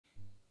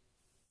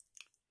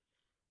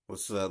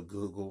What's up,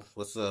 Google?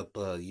 What's up,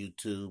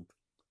 YouTube?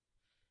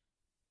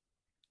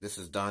 This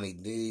is Donnie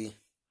D.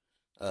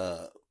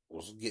 Uh,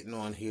 was getting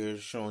on here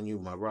showing you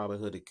my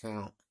Robinhood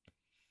account.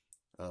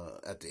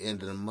 At the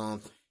end of the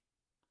month,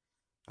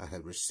 I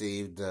had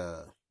received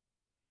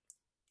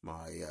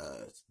my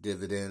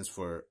dividends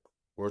for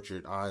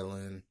Orchard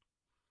Island,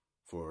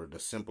 for the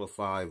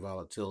Simplified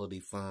Volatility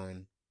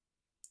Fund,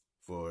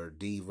 for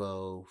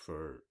Devo,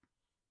 for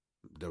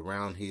the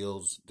Round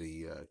Hills,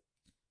 the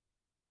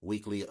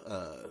weekly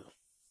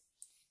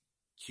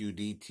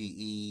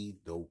QDTE,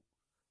 the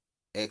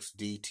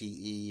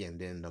XDTE, and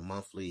then the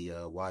monthly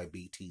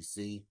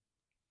YBTC.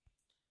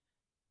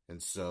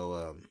 And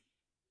so,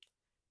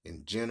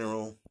 in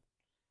general,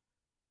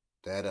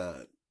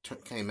 that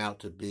came out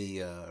to be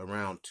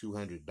around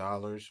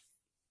 $200.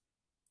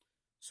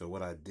 So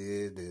what I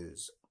did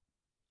is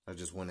I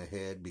just went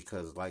ahead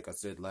because, like I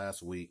said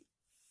last week,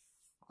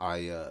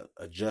 I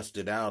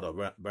adjusted out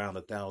around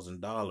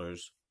 $1,000,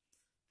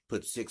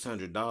 put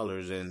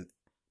 $600 in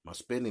my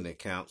spending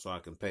account so I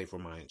can pay for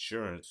my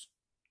insurance,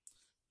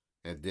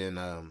 and then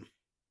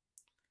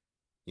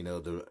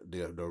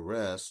the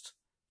rest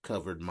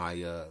covered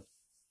my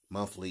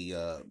monthly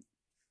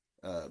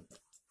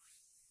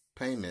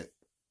payment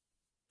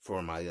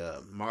for my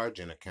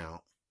margin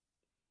account.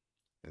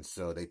 And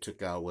so they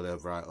took out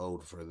whatever I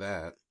owed for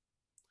that.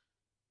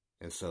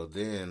 And so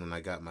then when I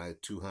got my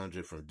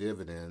 200 from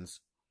dividends,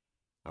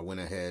 I went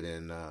ahead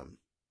and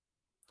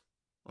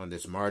on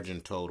this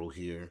margin total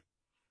here,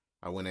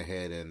 I went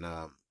ahead and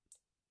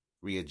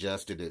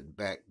readjusted it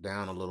back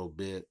down a little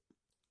bit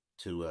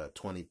to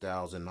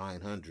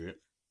 20,900.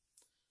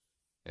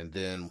 And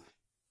then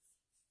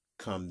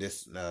come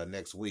this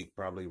next week,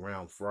 probably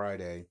around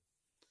Friday,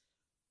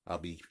 I'll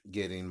be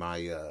getting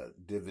my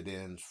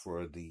dividends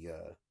for the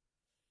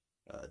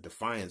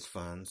Defiance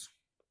funds,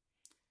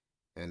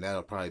 and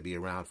that'll probably be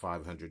around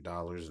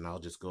 $500. And I'll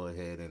just go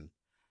ahead and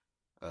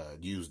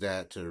use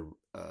that to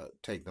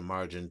take the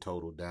margin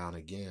total down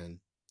again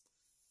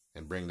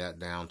and bring that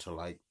down to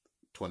like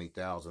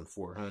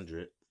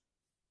 20,400.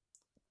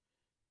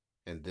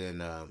 And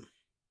then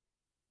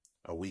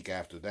a week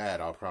after that,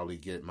 I'll probably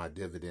get my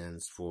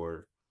dividends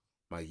for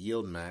my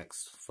Yield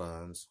Max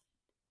funds,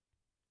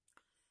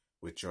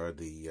 which are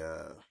the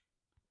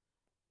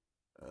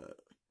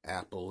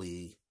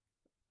Appley,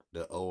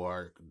 the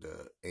OARC,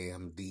 the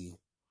AMD,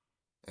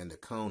 and the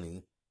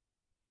Coney.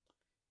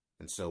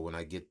 And so when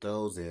I get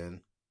those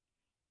in,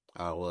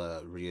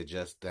 I'll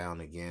readjust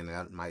down again.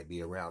 That might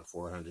be around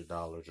 $400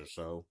 or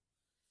so.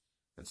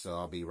 And so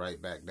I'll be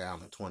right back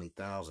down to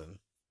 20,000.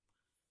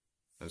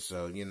 And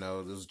so,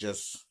 this is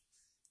just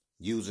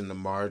using the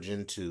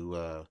margin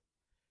to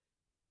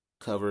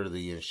cover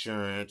the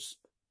insurance,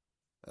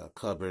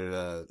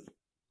 cover,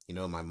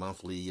 my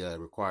monthly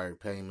required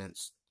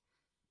payments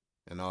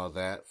and all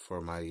that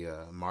for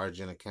my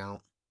margin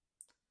account.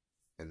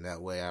 And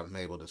that way I'm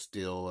able to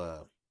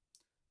still,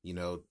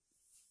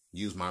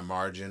 use my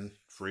margin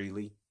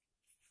freely.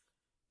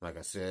 Like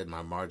I said,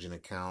 my margin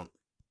account,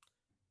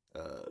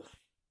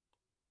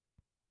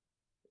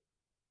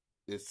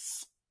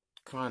 it's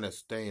kind of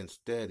staying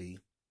steady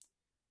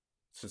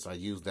since I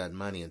used that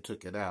money and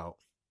took it out.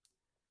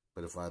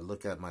 But if I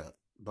look at my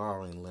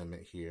borrowing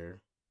limit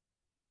here,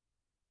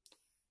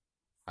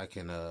 I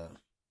can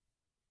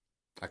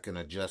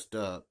adjust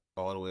up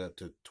all the way up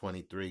to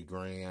 23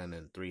 grand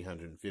and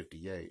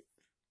 358.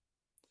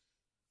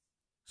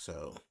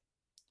 So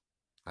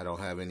I don't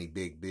have any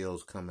big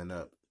bills coming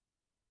up,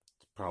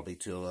 probably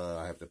till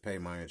I have to pay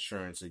my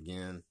insurance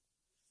again,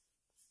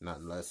 not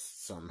unless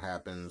something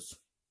happens.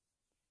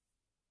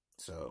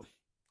 So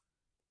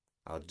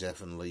I'll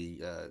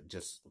definitely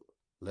just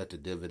let the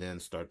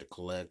dividends start to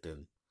collect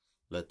and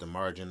let the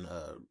margin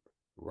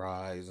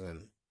rise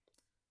and,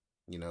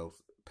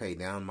 pay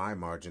down my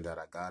margin that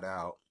I got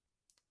out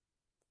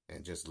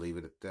and just leave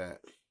it at that.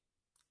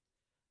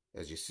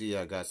 As you see,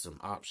 I got some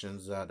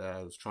options that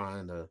I was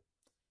trying to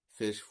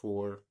fish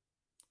for.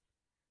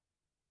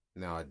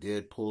 Now I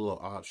did pull an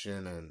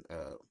option and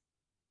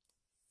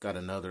got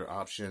another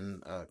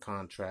option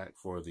contract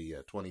for the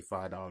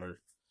 $25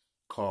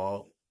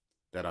 call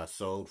that I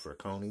sold for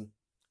Coney.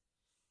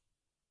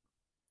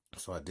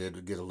 So I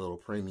did get a little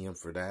premium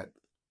for that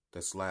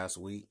this last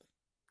week.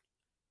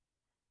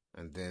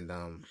 And then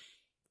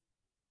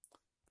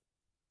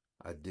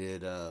I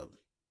did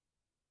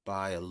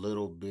buy a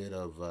little bit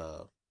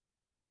of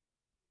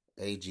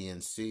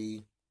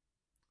AGNC.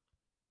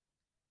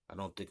 I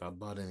don't think I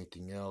bought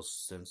anything else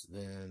since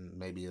then.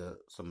 Maybe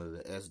some of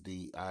the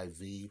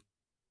SDIV.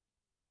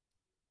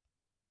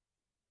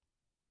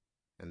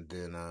 And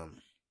then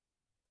I'm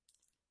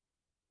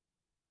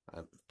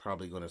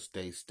probably going to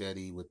stay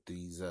steady with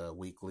these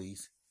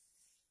weeklies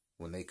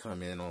when they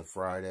come in on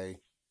Friday.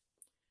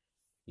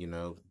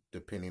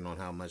 Depending on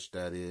how much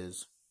that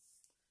is.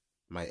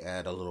 Might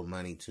add a little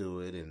money to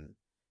it and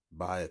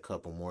buy a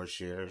couple more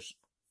shares.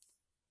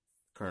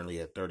 Currently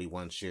at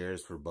 31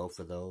 shares for both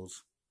of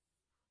those.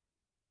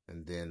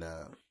 And then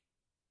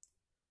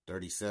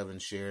 37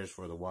 shares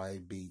for the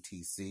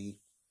YBTC.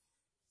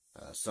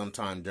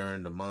 Sometime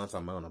during the month,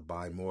 I'm going to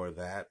buy more of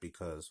that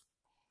because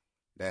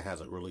that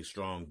has a really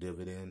strong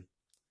dividend.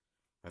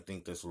 I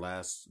think this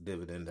last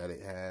dividend that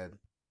it had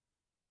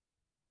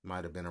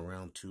might have been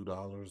around $2.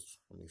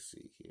 Let me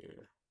see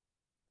here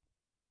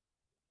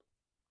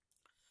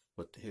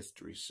what the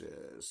history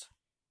says.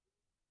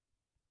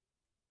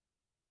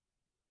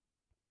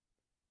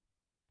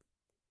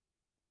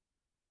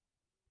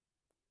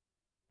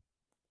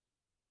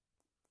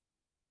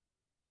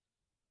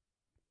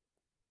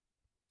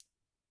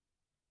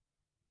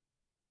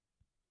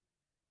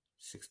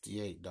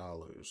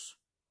 $68.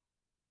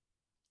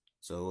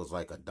 So it was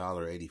like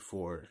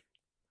 $1.84.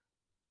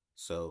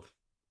 So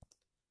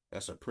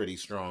that's a pretty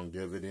strong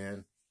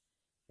dividend.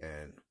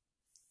 And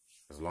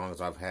as long as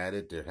I've had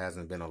it, there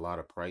hasn't been a lot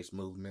of price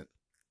movement.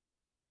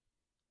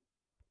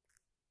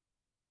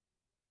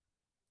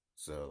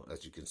 So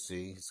as you can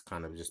see, it's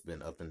kind of just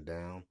been up and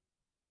down.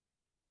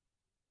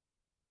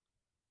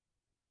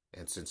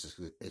 And since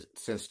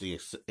the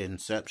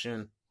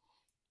inception,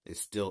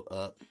 it's still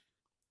up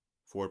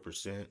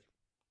 4%.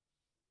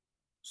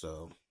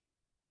 So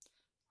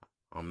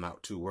I'm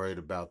not too worried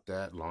about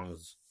that. As long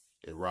as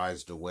it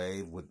rides the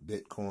wave with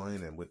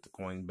Bitcoin and with the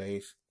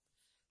Coinbase,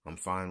 I'm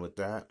fine with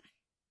that.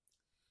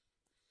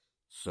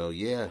 So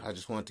yeah, I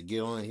just wanted to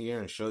get on here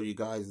and show you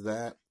guys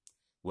that,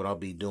 what I'll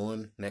be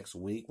doing next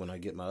week when I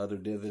get my other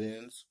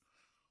dividends,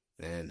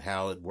 and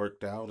how it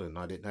worked out, and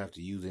I didn't have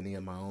to use any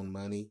of my own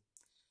money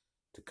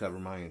to cover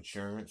my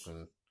insurance.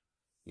 And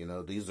you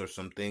know, these are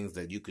some things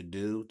that you could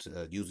do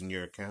to using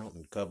your account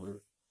and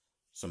cover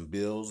some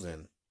bills,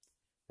 and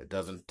it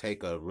doesn't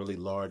take a really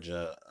large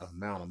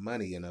amount of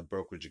money in a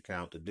brokerage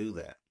account to do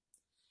that.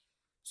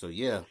 So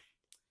yeah,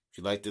 if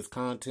you like this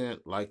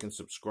content, like and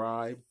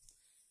subscribe,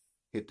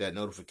 hit that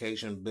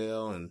notification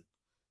bell, and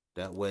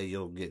that way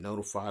you'll get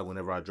notified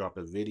whenever I drop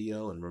a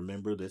video. And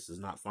remember, this is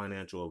not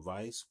financial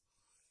advice.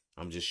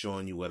 I'm just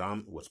showing you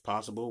what's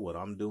possible, what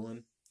I'm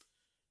doing.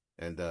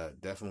 And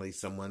definitely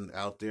someone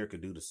out there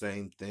could do the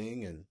same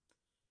thing, and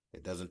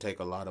it doesn't take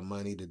a lot of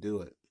money to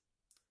do it.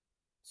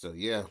 So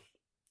yeah,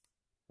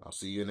 I'll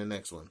see you in the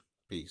next one.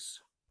 Peace.